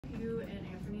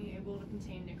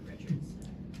contain Nick Richards?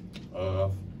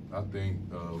 I think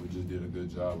we just did a good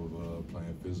job of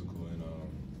playing physical, and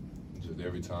just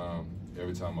every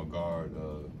time a guard,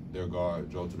 their guard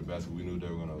drove to the basket, we knew they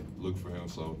were gonna look for him,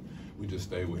 so we just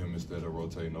stayed with him instead of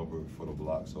rotating over for the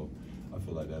block. So I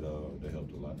feel like that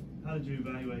helped a lot. How did you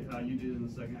evaluate how you did in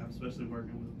the second half, especially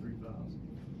working with the 3 fouls?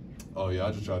 Oh yeah,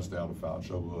 I just tried to stay out of foul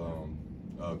trouble.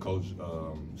 Coach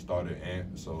started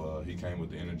Ant, so he came with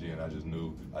the energy, and I just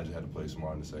knew I just had to play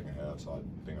smart in the second half. So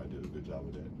I think I did a good job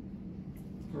with that.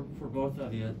 For both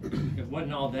of you, it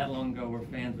wasn't all that long ago where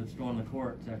fans would storm the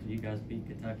courts after you guys beat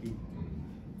Kentucky.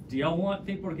 Do y'all want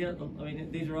people to get, I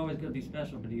mean, these are always going to be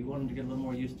special, but do you want them to get a little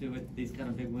more used to it, these kind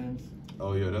of big wins?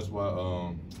 Oh yeah, that's why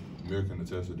Samir can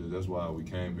attest to this. That's why we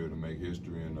came here to make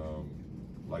history, and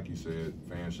like you said,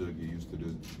 fans should get used to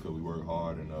this because we work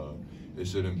hard, and it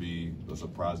shouldn't be a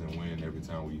surprising win every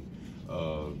time we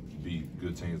beat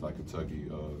good teams like Kentucky.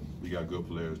 We got good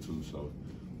players too, so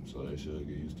they should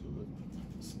get used to it.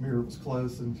 Samir, it was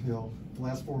close until the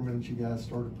last 4 minutes you guys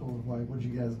started pulling away. What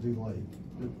did you guys do late?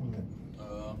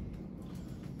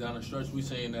 Down the stretch, we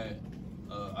saying that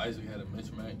Isaac had a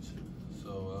mismatch,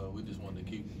 so we just wanted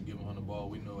to keep giving him the ball.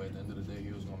 We knew at the end of the day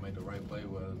he was going to make the right play,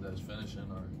 whether that's finishing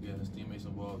or getting his teammates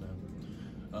involved.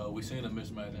 And we seen a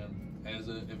mismatch,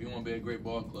 and if you want to be a great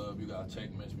ball club, you got to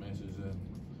take mismatches, and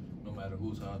no matter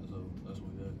who's hot, so that's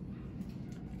what we did.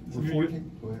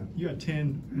 You had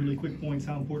 10 really quick points.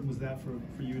 How important was that for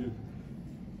you to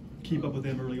keep up with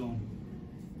them early on?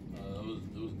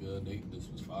 It was good. They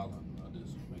just was fouling. I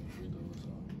just making free throws. So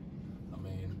I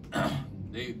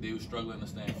mean, they were struggling to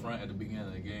stay in front at the beginning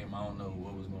of the game. I don't know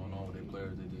what was going on with their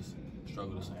players. They just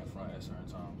struggled to stay in front at certain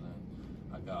times.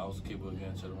 And I was capable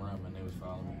again to the rim, and they was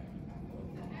fouling me.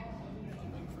 I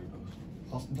was making free throws.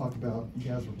 Austin talked about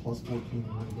you guys were plus 14 in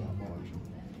rebound margin.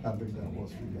 How big that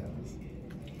was for you guys?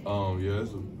 Yeah,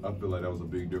 I feel like that was a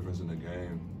big difference in the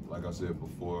game. Like I said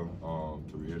before,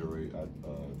 to reiterate, I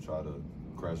try to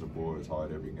crash the boards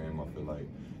hard every game. I feel like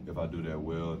if I do that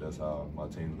well, that's how my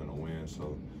team's gonna win.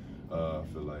 So I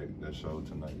feel like that showed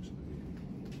tonight.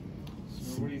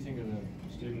 So what do you think of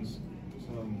the students,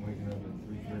 some of them waking up at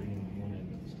 3:30 in the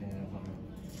morning to stand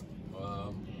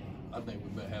up? I think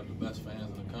we have the best fans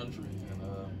in the country, and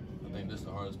I think this is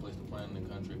the hardest place to play in the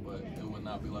country, but it would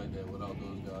not be like that without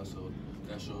those guys. So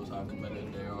that shows how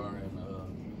committed they are and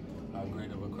how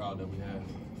great of a crowd that we have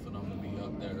for them to be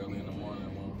up there early in the morning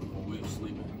when we were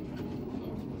sleeping.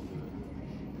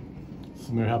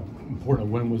 Samir, how important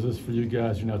a win was this for you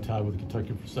guys? You're now tied with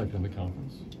Kentucky for second in the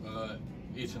conference.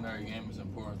 Each and every game is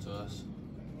important to us.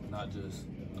 Not just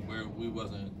we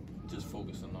wasn't just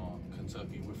focusing on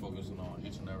Kentucky. We're focusing on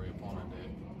each and every opponent that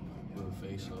we would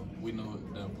face. So we knew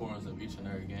the importance of each and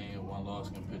every game. One loss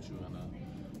can put you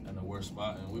in a worse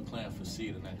spot, and we're playing for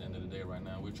seed. And at the end of the day, right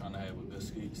now, we're trying to have a good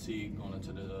seed going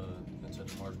into the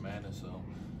March Madness. So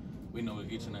we know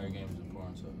each and every game is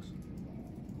important to us.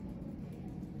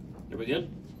 Everybody good?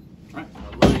 All right.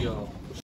 Really,